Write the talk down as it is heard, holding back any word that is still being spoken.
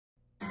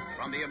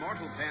From the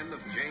immortal pen of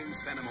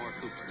James Fenimore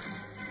Cooper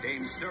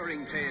came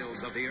stirring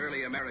tales of the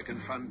early American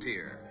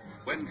frontier,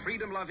 when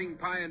freedom-loving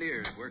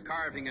pioneers were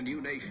carving a new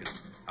nation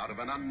out of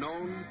an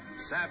unknown,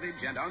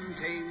 savage, and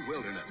untamed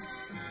wilderness.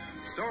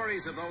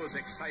 Stories of those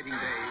exciting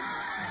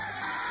days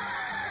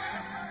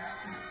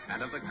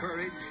and of the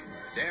courage,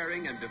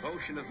 daring, and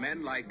devotion of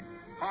men like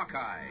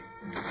Hawkeye,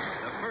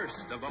 the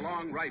first of the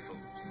long rifles,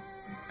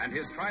 and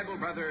his tribal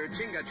brother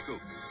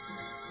Chingachgook,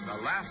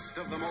 the last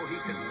of the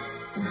Mohicans.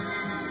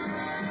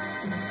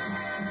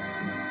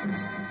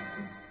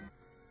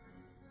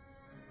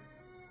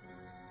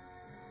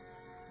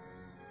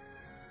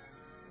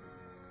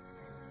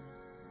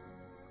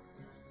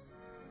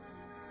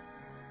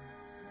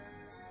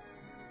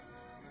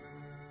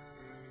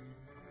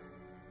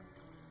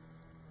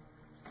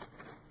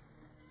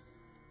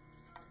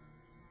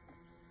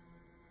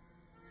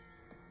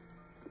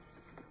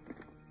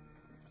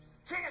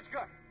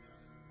 Chingachgook!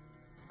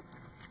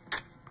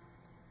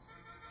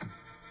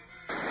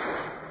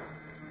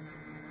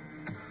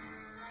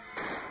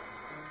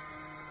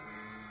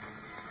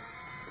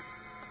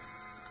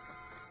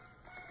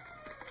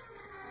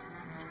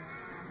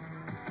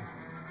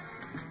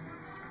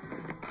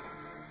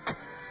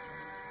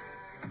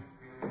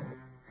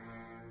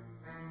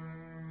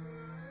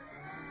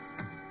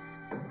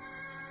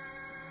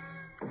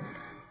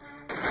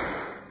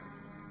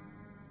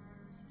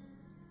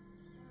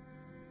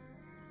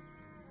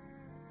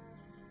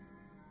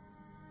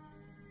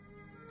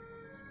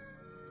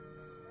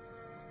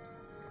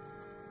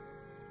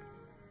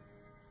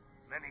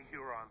 Many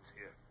Hurons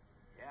here.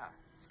 Yeah,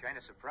 it's kind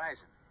of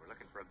surprising. We're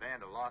looking for a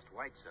band of lost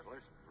white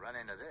settlers and run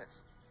into this.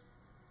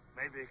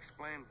 Maybe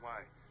explain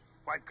why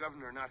white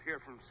governor not here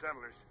from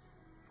settlers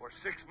for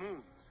 6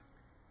 moons.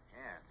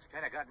 Yeah, it's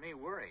kind of got me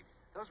worried.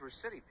 Those were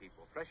city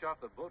people, fresh off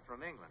the boat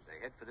from England.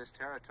 They head for this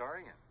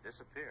territory and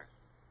disappear.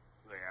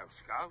 They have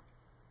scout?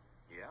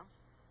 Yeah?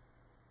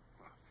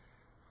 Well,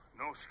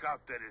 no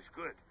scout that is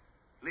good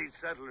leads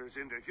settlers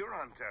into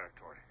Huron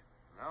territory.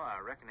 No, I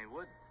reckon he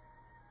would.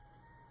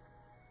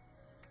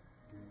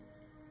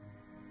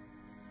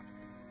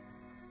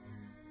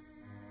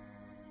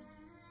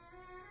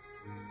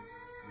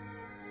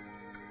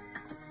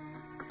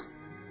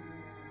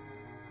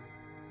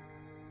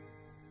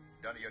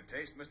 Done to your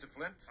taste, Mr.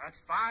 Flint? That's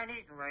fine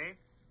eating, Ray.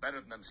 Better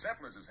than them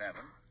settlers is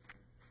having.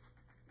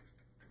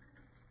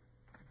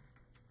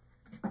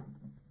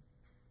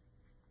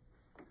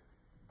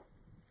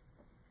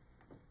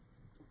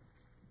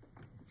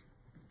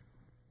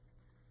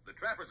 The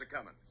trappers are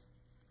coming.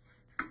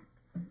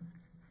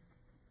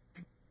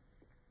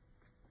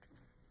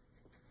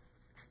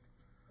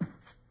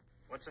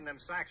 What's in them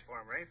sacks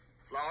for him, Rafe?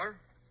 Flour,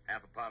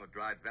 half a pound of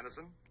dried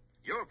venison.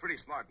 You're a pretty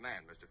smart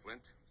man, Mr.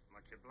 Flint.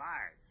 Much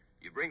obliged.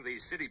 You bring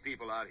these city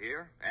people out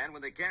here, and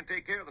when they can't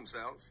take care of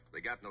themselves,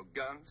 they got no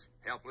guns,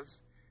 helpless,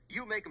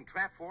 you make them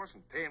trap for us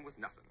and pay them with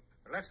nothing.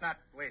 But let's not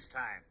waste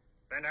time.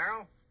 Ben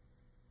Arrow,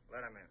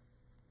 let him in.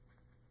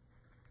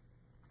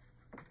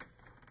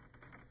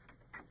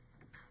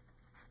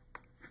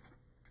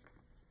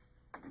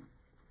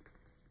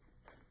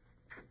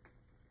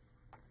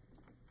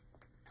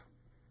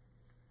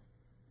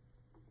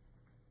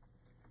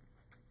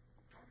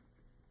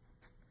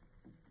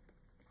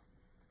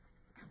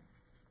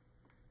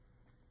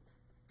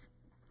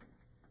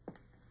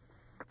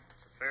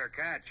 Fair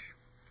catch.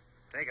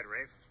 Take it,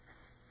 Rafe.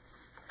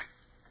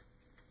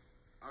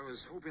 I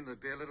was hoping there'd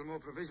be a little more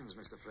provisions,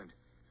 Mr. Flint.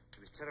 It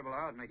was terrible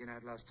hard making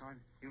out last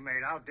time. You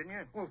made out, didn't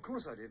you? Oh, of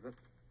course I did, but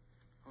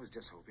I was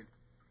just hoping.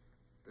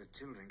 The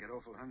children get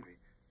awful hungry.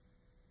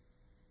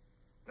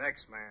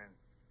 Next man.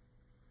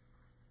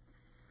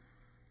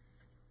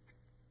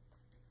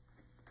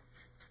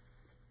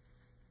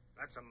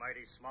 That's a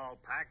mighty small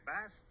pack,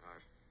 Bass.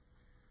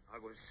 I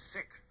was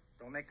sick.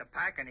 Don't make the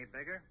pack any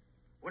bigger.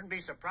 Wouldn't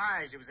be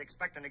surprised he was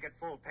expecting to get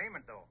full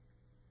payment, though.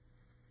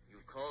 You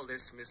call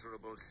this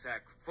miserable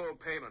sack full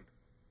payment?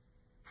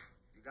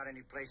 You got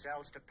any place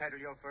else to peddle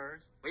your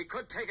furs? We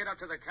could take it up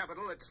to the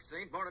capital. It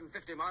ain't more than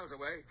 50 miles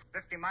away.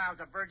 50 miles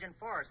of virgin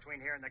forest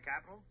between here and the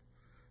capital.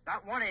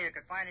 Not one of you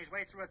could find his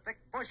way through a thick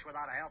bush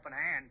without a helping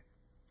hand.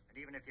 And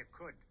even if you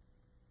could.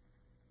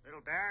 Little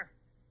Bear?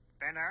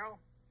 Ben Arrow?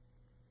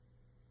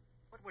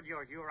 What would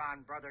your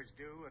Huron brothers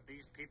do if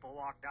these people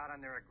walked out on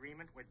their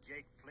agreement with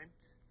Jake Flint?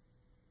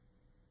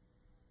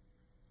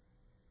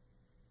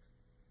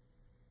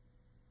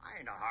 I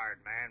ain't a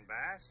hard man,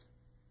 Bass.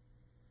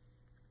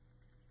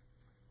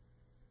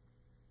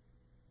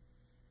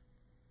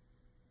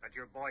 That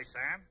your boy,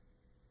 Sam?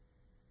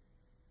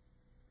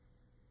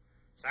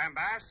 Sam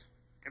Bass,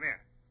 come here.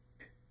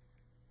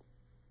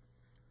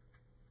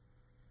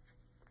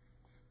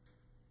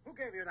 Who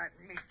gave you that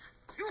meat?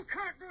 You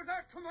can't do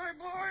that to my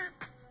boy!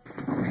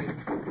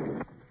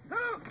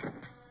 No!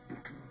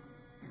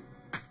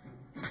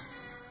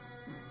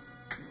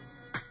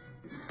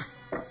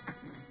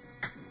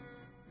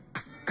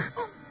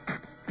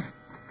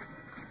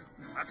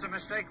 That's a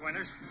mistake,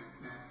 Winters.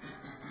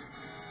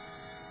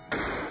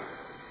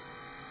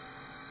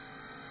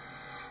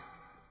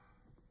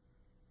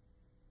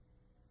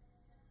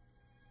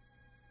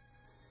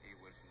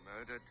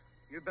 it.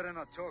 You better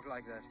not talk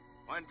like that.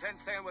 I intend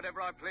saying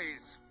whatever I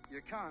please.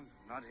 You can't.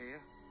 Not here.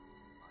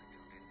 I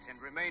don't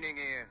intend remaining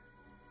here.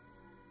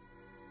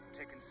 I'm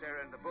taking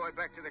Sarah and the boy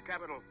back to the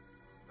capital.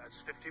 That's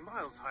 50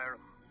 miles,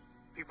 Hiram.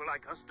 People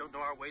like us don't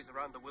know our ways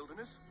around the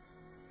wilderness.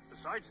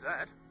 Besides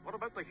that, what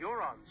about the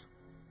Hurons?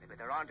 Maybe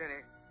there aren't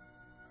any.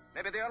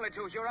 Maybe the only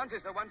two Hurons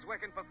is the ones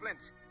working for Flint.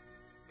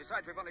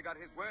 Besides, we've only got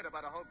his word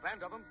about a whole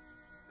band of them.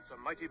 It's a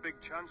mighty big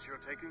chance you're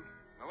taking.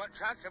 Now, what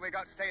chance have we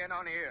got staying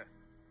on here?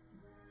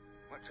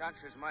 What chance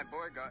has my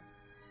boy got?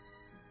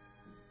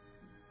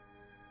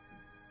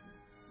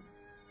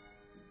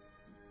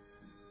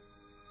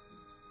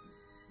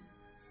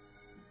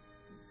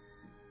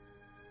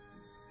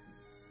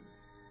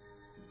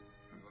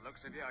 From the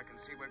looks of you, I can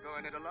see we're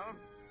going it alone.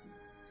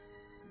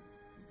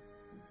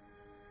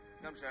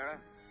 Come, Sarah.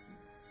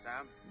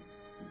 Sam.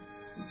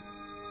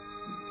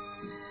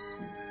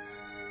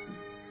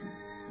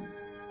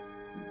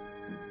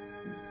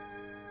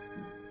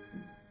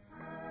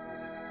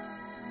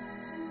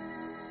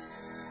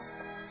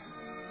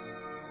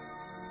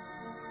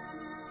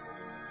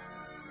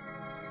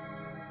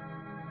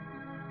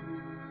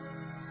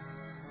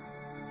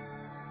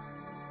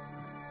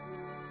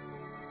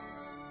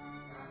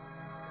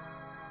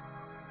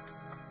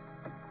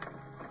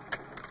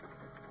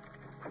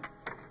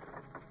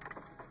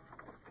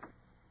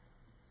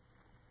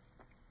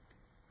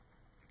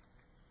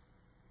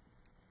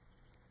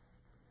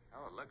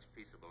 Looks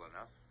peaceable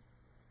enough.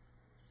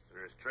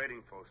 There's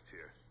trading post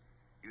here.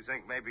 You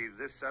think maybe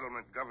this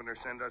settlement governor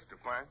sent us to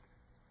find?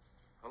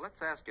 Well,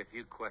 let's ask a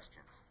few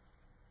questions.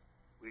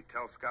 We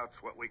tell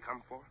scouts what we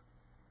come for?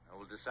 And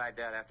we'll decide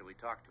that after we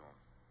talk to them.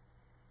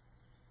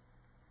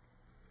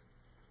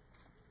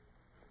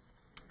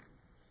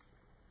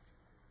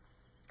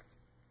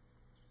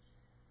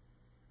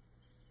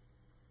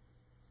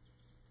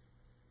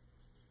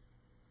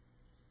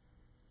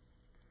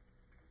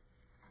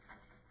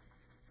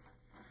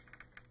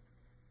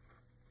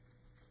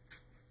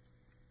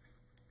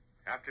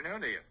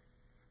 Afternoon to you.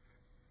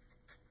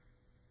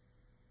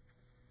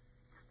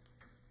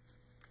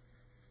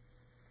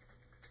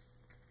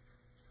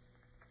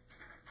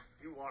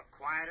 You walk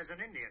quiet as an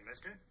Indian,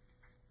 mister.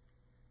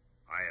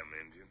 I am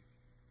Indian.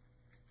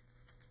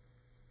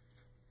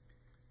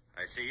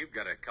 I see you've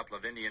got a couple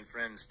of Indian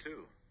friends,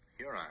 too.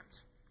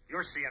 Hurons.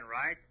 You're seeing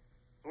right.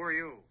 Who are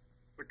you?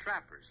 We're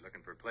trappers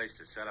looking for a place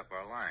to set up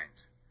our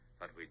lines.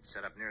 Thought we'd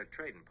set up near a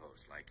trading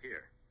post like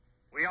here.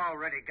 We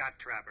already got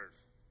trappers.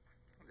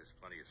 Well, there's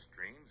plenty of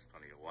streams,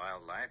 plenty of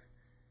wildlife.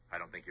 I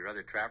don't think your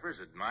other trappers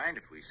would mind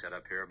if we set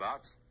up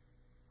hereabouts.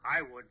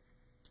 I would.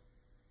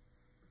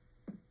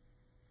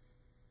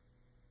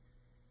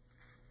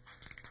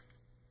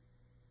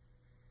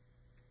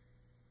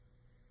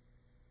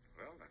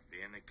 Well, that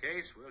being the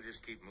case, we'll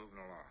just keep moving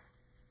along.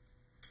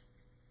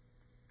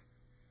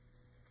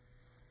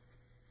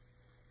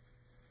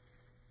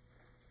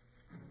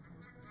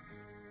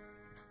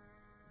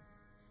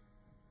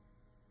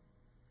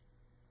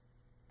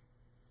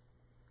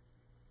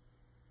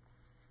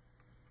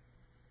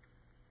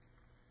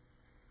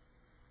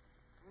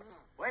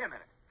 Wait a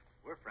minute.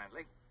 We're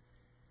friendly.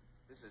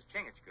 This is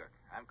Chingachgook.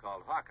 I'm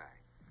called Hawkeye.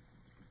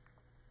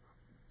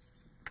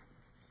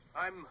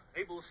 I'm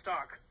Abel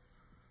Stark.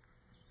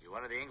 You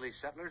one of the English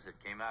settlers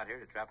that came out here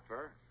to trap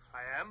fur?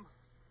 I am,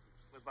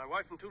 with my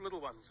wife and two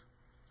little ones.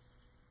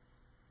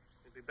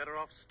 We'd be better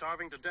off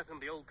starving to death in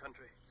the old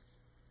country.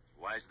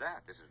 Why's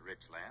that? This is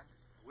rich land.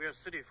 We're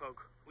city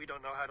folk. We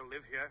don't know how to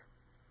live here.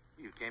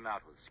 You came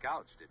out with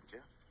scouts, didn't you?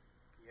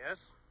 Yes,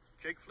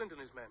 Jake Flint and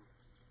his men.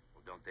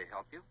 Well, don't they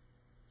help you?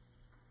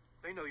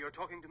 They know you're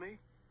talking to me.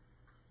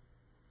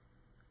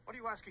 What are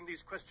you asking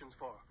these questions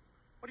for?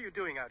 What are you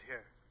doing out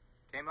here?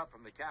 Came up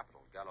from the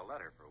capital. Got a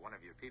letter for one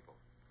of your people.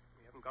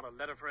 We haven't got a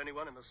letter for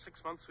anyone in the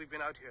 6 months we've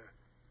been out here.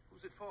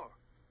 Who's it for?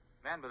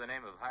 Man by the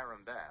name of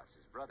Hiram Bass.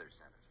 His brother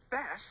sent it.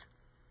 Bass?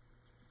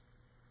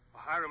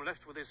 Well, Hiram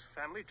left with his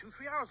family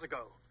 2-3 hours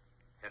ago.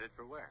 Headed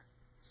for where?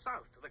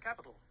 South to the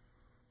capital.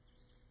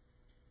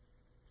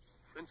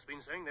 Flint's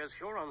been saying there's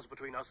Hurons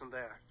between us and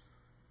there.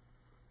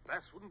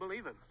 Bass wouldn't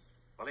believe him.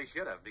 Well, he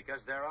should have,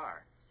 because there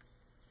are.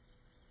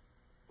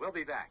 We'll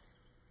be back.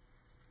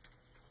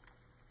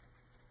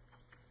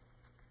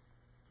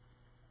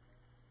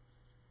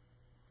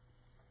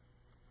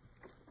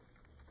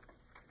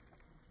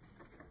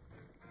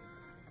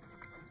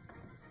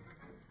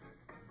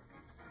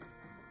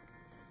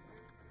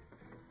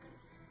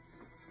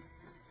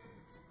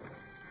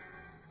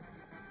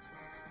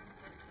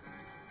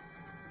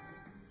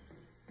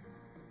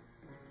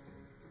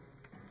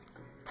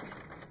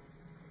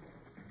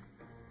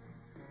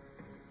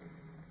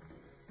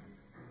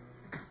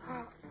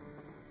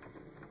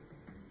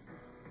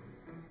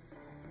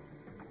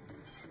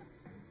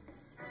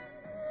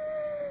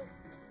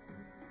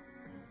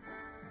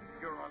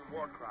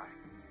 War cry.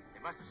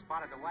 They must have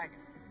spotted the wagon.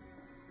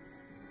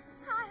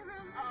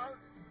 Hiram!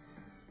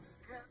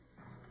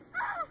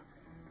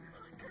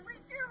 What can we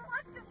do?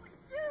 What can we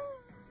do?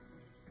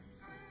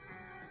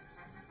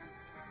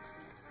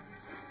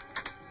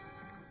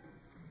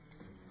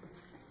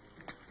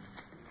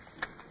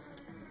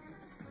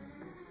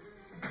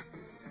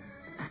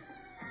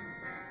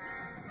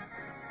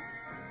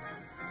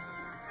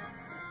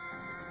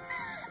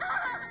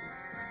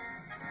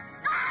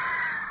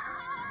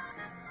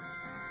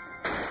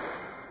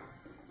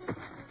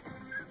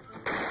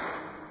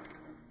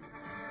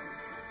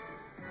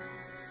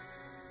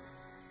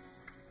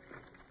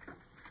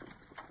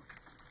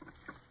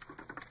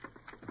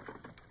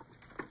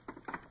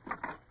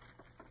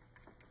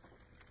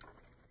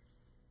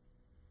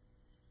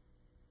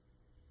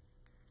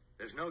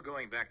 There's no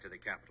going back to the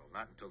capital,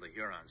 not until the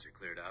Hurons are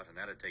cleared out, and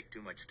that'd take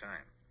too much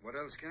time. What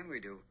else can we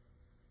do?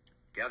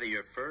 Gather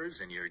your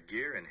furs and your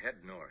gear and head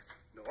north.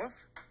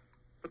 North?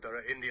 But there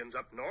are Indians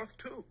up north,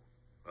 too.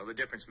 Well, the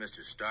difference,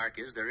 Mr. Stark,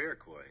 is they're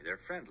Iroquois. They're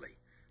friendly.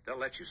 They'll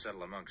let you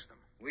settle amongst them.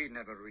 We'd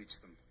never reach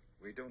them.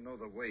 We don't know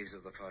the ways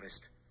of the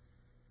forest.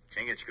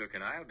 Chingachgook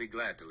and I'll be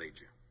glad to lead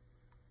you.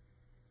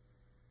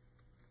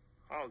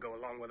 I'll go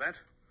along with that.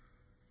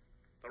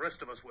 The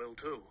rest of us will,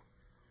 too.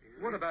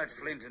 What about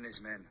Flint and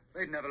his men?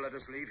 They'd never let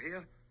us leave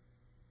here.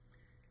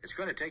 It's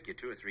going to take you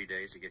 2 or 3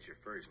 days to get your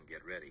furs and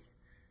get ready.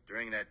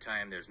 During that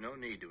time, there's no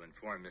need to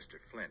inform Mr.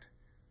 Flint.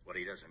 What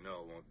he doesn't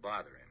know won't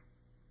bother him.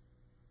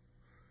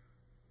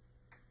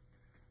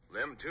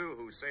 Them two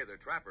who say they're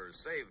trappers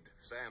saved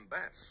Sam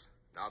Bass.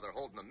 Now they're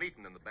holding a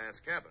meeting in the Bass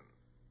cabin.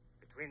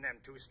 Between them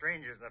two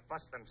strangers and the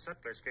fuss them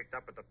settlers kicked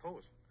up at the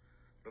post.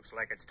 Looks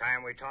like it's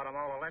time we taught them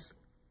all a lesson.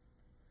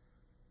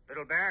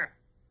 Little Bear,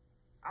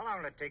 how long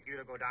will it take you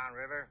to go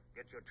downriver,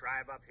 get your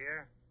tribe up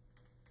here?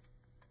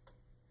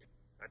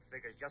 That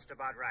figure's just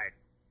about right.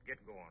 Get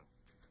going.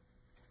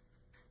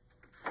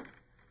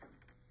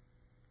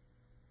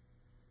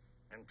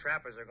 Them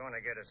trappers are going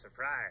to get a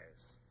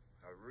surprise.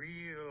 A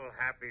real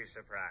happy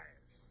surprise.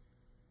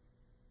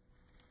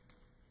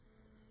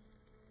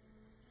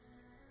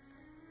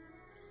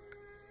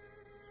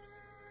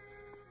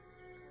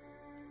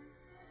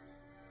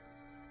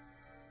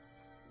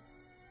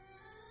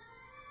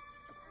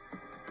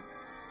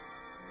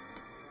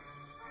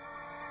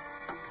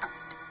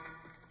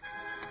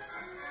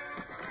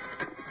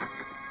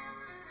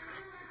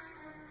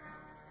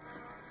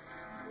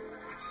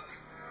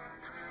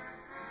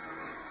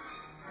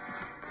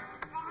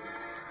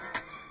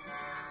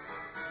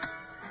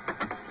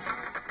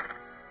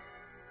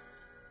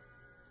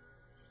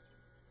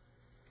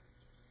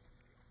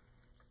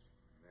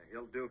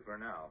 He'll do for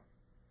now.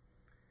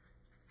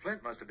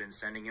 Flint must have been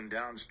sending him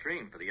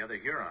downstream for the other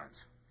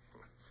Hurons.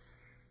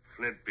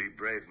 Flint be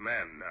brave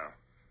man now,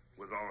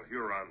 with all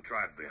Huron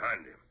tribe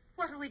behind him.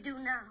 What'll we do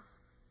now?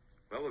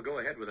 Well, we'll go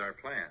ahead with our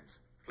plans.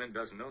 Flint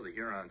doesn't know the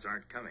Hurons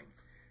aren't coming.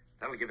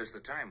 That'll give us the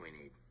time we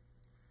need.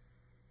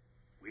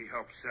 We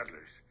help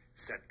settlers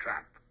set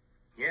trap.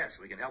 Yes,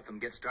 we can help them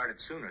get started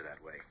sooner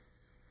that way.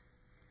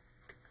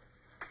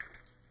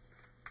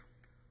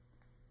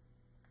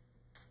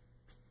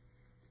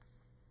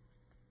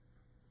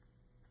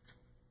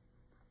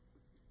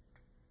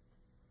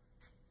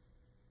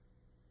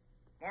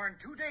 More than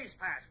 2 days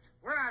passed.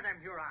 Where are them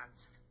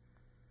Hurons?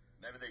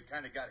 Maybe they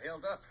kind of got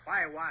held up.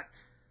 By what?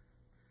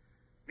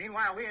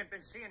 Meanwhile, we ain't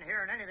been seeing,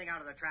 hearing anything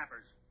out of the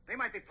trappers. They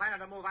might be planning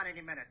to move out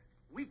any minute.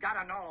 We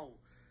gotta know.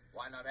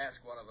 Why not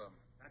ask one of them?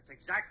 That's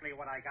exactly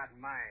what I got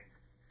in mind.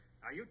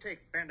 Now, you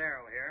take Bend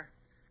Arrow here.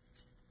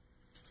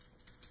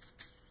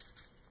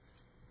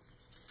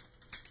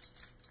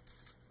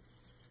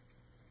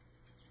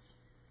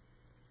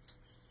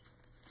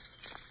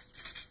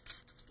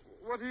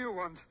 What do you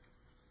want?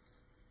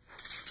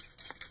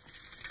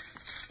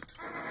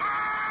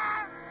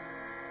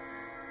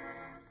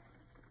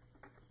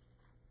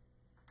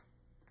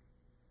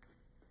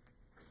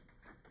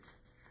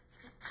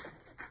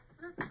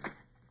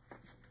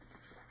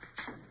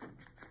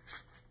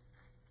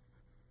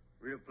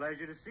 Real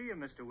pleasure to see you,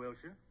 Mr.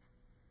 Wilshire.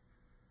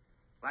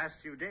 Last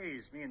few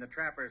days, me and the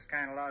trappers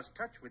kind of lost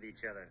touch with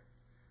each other.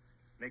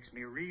 Makes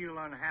me real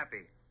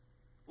unhappy.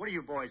 What are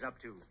you boys up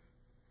to?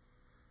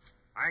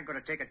 I ain't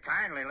gonna take it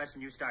kindly unless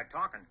you start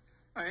talking.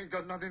 I ain't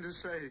got nothing to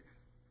say.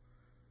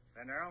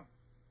 Then, Earl,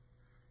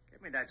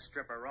 give me that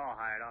strip of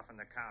rawhide off on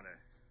the counter.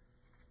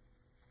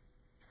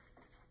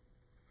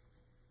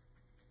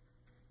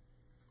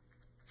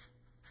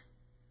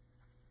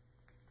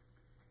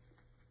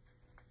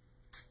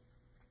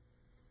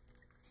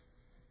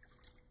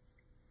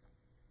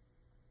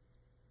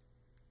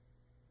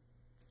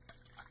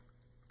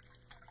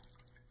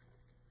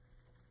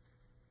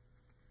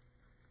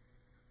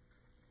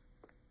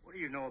 What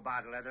do you know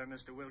about leather,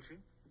 Mr. Wilshire?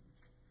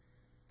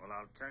 Well,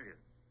 I'll tell you.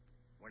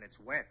 When it's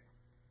wet,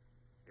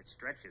 it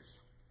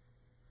stretches.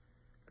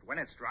 But when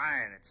it's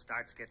drying, it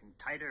starts getting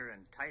tighter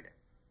and tighter.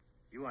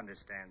 You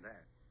understand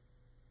that.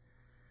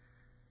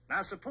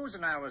 Now,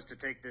 supposing I was to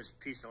take this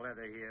piece of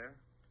leather here,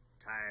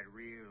 tie it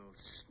real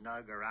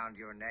snug around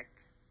your neck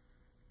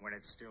when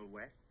it's still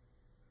wet,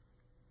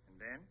 and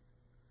then,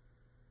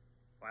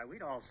 why,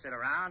 we'd all sit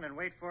around and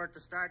wait for it to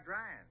start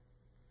drying.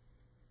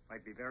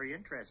 Might be very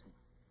interesting.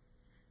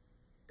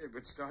 It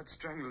would start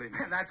strangling.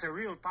 That's a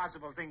real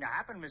possible thing to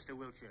happen, Mr.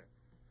 Wilshire.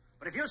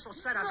 But if you're so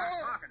set on not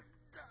talking...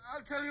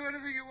 I'll tell you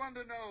anything you want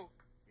to know.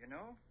 You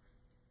know,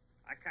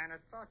 I kind of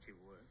thought you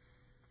would.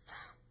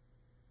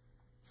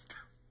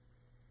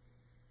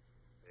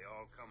 They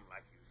all come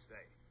like you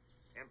say,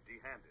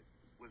 empty-handed,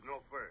 with no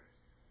furs.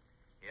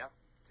 Yep.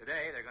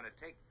 Today, they're going to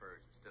take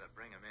furs instead of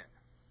bring them in.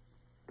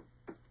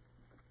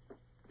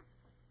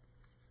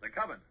 They're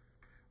coming.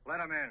 Let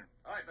them in.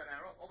 All right, Ben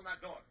Arrow, open that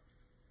door.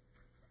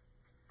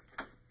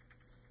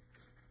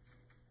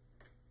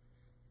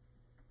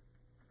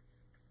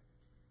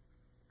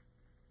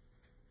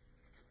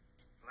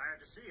 Glad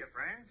to see you,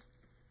 friends.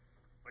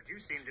 But you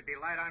seem to be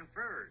light on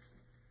furs.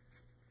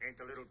 Ain't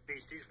the little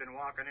beasties been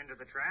walking into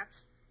the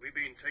traps? We've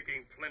been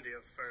taking plenty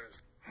of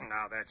furs.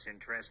 Now that's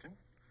interesting.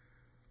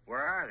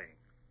 Where are they?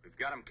 We've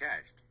got them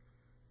cashed.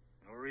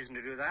 No reason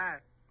to do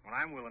that when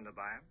I'm willing to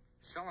buy them.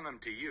 Selling them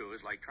to you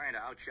is like trying to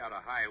outshout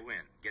a high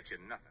wind. Get you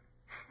nothing.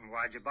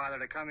 Why'd you bother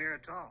to come here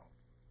at all?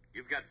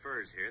 You've got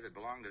furs here that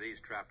belong to these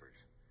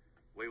trappers.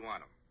 We want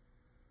them.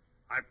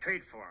 I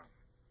paid for them.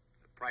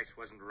 The price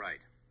wasn't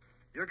right.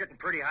 You're getting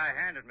pretty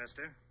high-handed,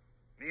 mister.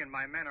 Me and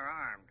my men are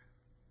armed.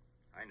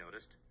 I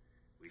noticed.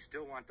 We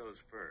still want those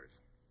furs.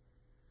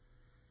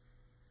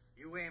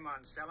 You aim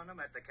on selling them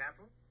at the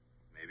capital?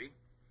 Maybe.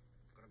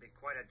 It's going to be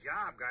quite a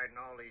job guiding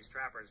all these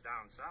trappers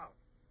down south.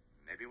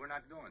 Maybe we're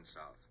not going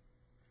south.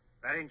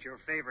 That ain't your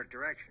favorite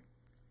direction.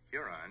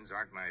 Hurons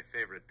aren't my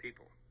favorite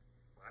people.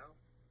 Well,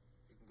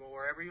 you can go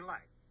wherever you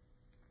like.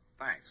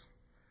 Thanks.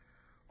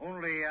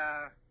 Only,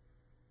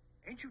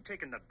 ain't you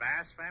taking the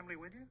Bass family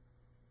with you?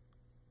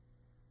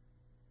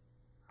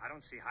 I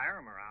don't see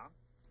Hiram around.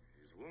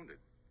 He's wounded.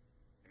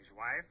 His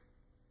wife?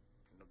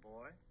 And the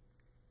boy?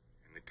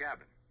 In the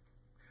cabin.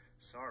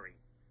 Sorry,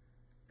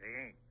 they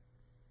ain't.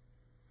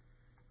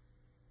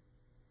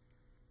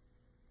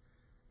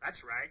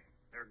 That's right.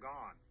 They're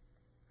gone.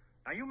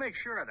 Now you make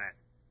sure of that.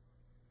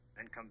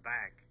 Then come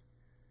back.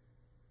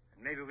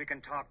 And maybe we can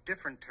talk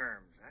different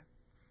terms, huh?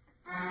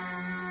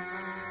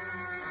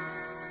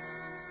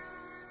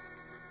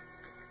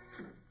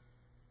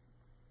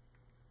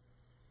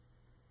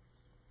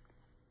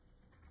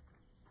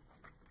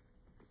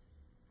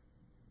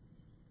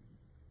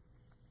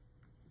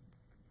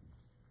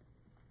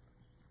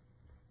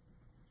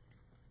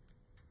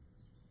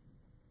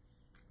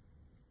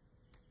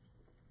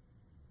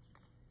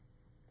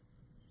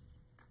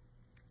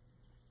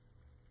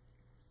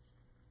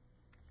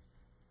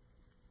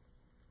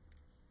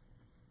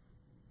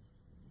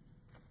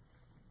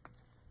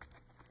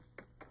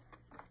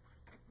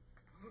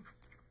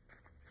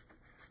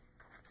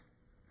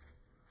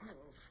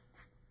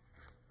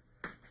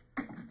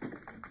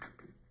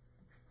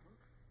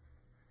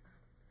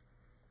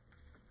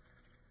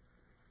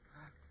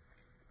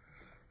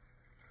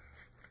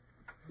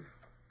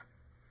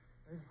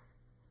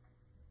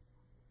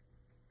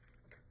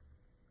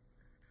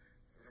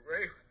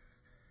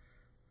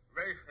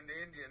 Rafe and the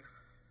Indian,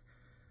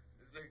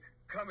 they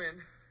come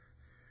in,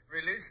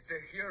 released the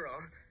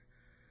Huron.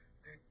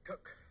 They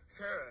took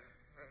Sarah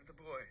and the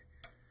boy.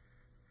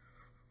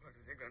 What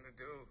are they gonna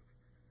do?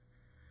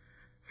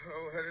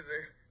 Oh, what are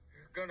they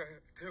gonna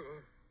do?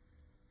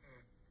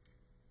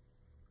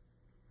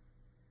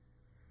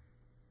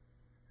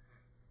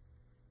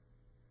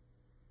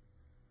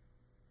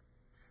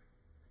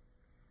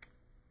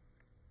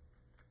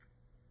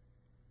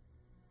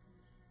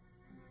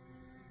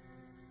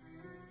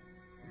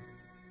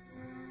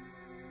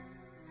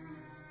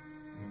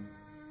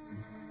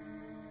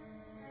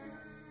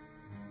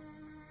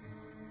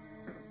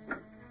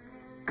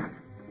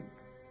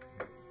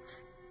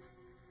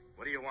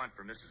 What do you want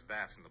for Mrs.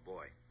 Bass and the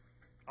boy?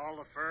 All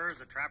the furs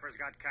the trappers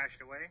got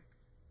cached away?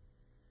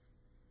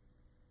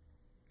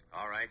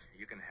 All right,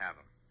 you can have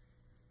them.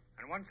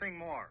 And one thing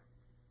more.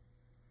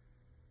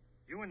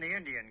 You and the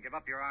Indian give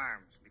up your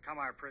arms, become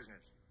our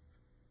prisoners.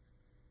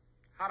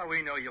 How do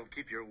we know you'll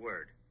keep your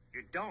word?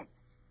 You don't.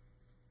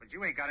 But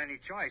you ain't got any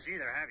choice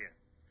either, have you?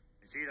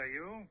 It's either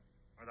you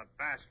or the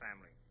Bass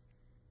family.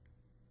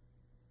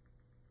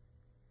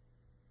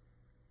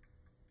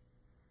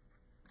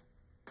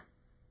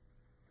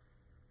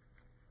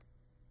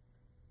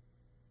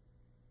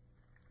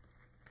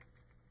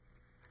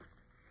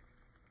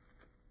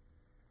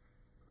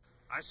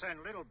 I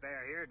sent Little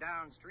Bear here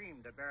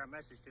downstream to bear a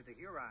message to the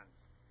Hurons.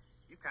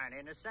 You kind of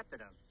intercepted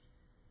him.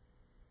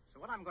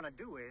 So what I'm going to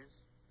do is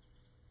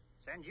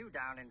send you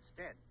down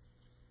instead.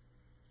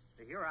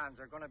 The Hurons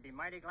are going to be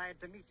mighty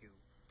glad to meet you.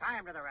 Tie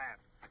him to the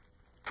raft.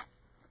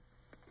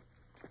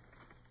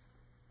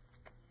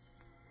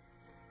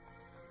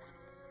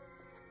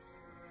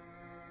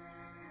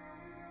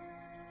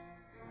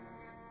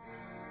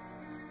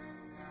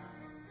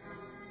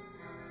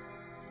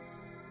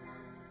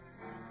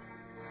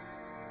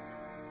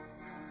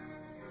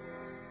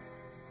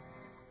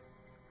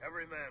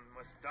 Every man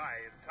must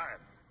die in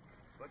time.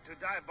 But to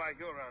die by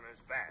Huron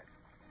is bad.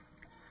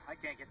 I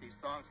can't get these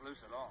thongs loose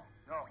at all.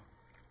 No.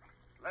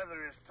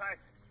 Leather is tight.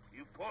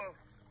 You pull,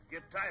 get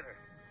tighter.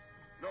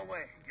 No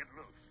way, get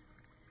loose.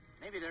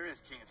 Maybe there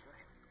is chance,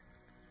 right?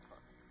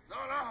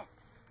 No.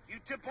 You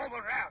tip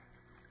over raft.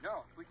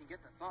 No, if we can get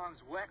the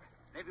thongs wet,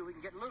 maybe we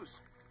can get loose.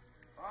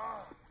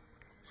 Oh,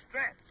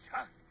 stretch,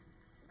 huh?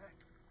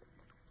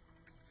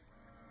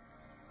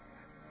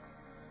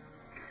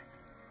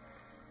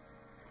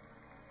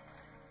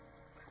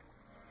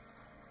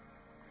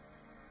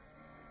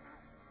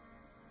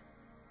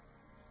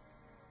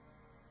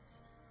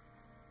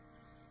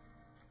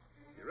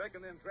 You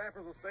reckon them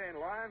trappers will stay in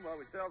line while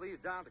we sell these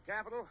down to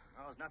Capital?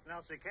 Well, there's nothing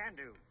else they can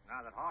do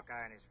now that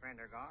Hawkeye and his friend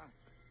are gone.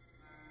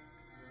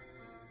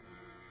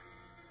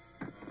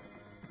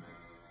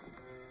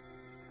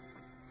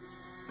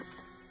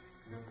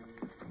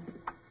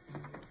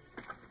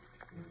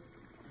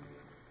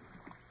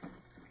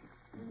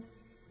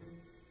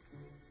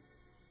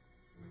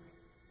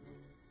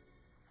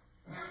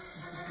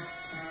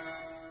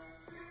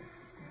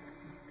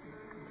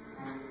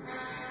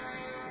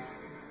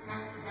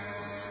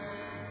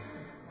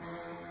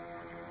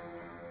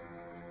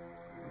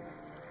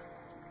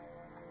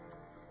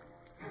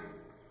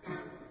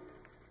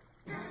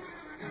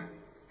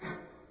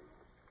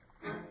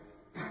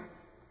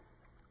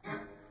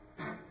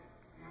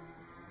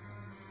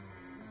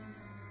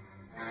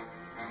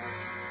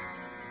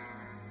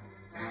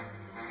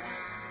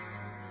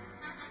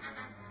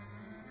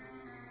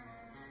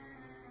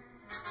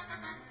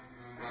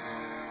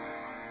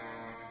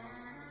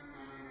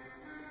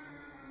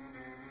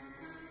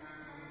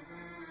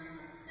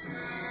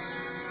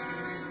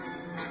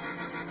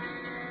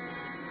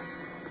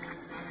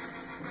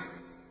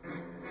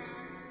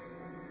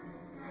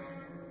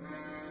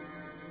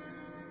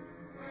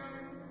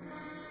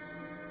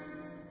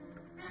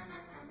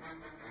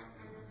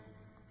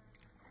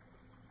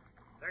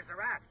 Where's the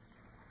rat?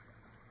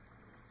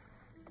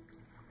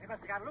 They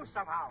must have got loose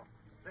somehow.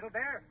 Little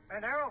Bear,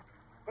 Ben Arrow,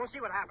 go see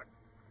what happened.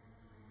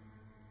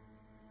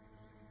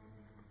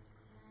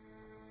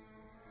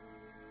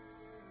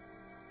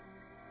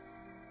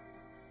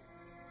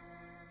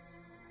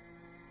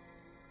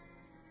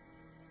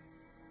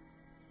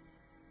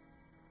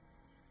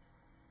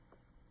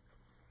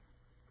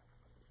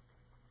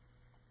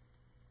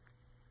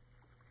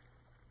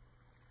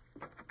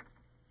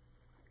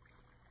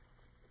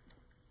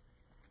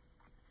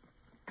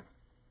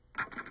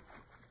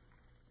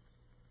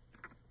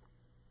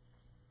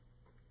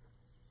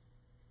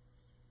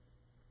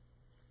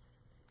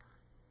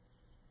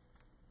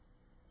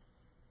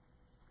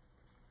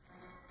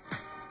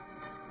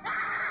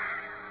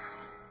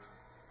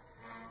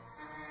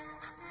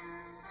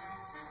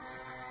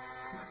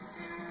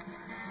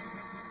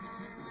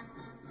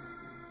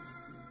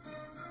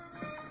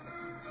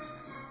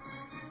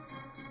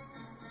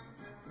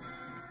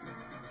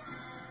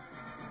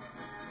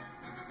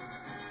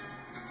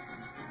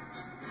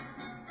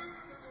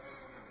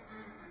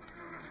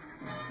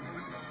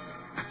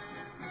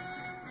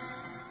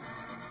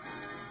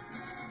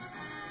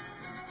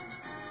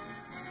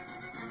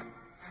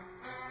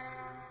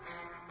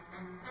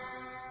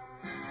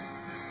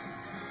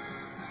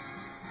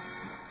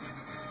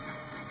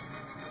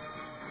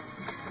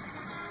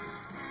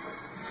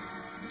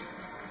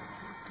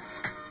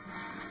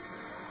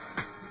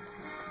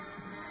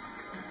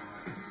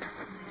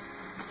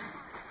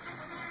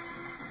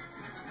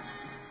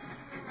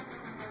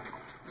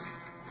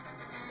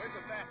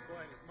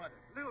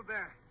 Little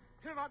Bear,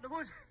 him out in the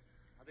woods.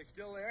 Are they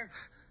still there?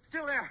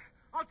 Still there.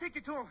 I'll take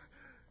you to him.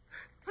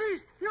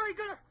 Please, you ain't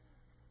gonna...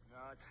 No,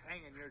 it's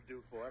hanging you're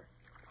due for.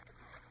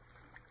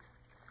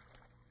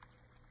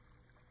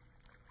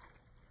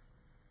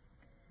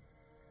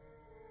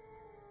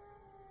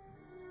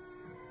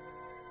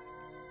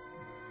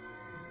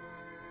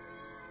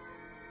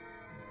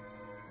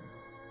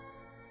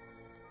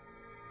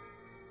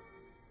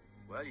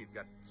 Well, you've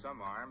got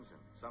some arms and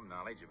some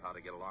knowledge of how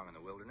to get along in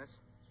the wilderness.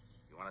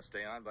 You want to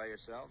stay on by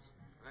yourselves?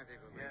 I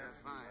think we'll make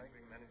that fine.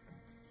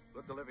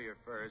 We'll deliver your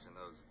furs and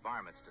those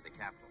varmints to the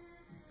capital.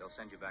 They'll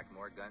send you back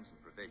more guns and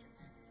provisions.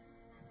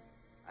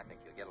 I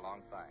think you'll get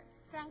along fine.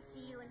 Thanks to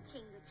you and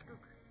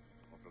Chingachgook.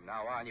 Well, from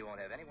now on, you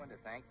won't have anyone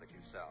to thank but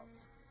yourselves.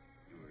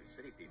 You were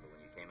city people when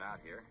you came out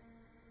here.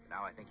 But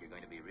now I think you're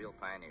going to be real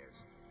pioneers.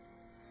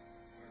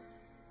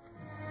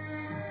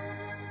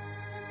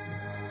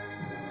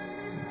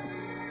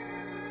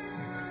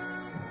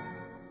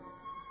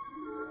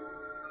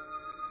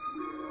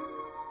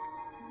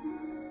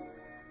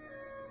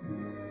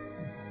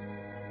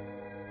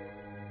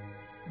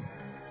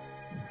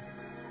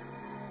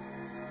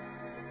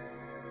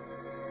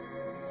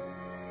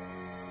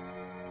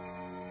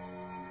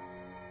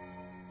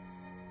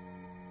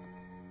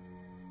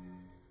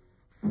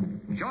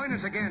 Join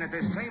us again at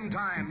this same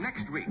time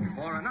next week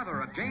for another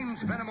of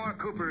James Fenimore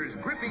Cooper's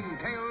gripping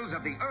tales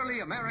of the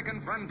early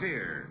American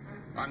frontier.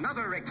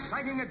 Another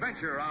exciting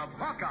adventure of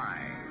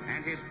Hawkeye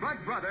and his blood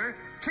brother,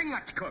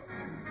 Chingachgook,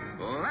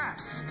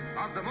 last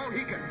of the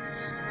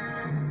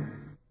Mohicans.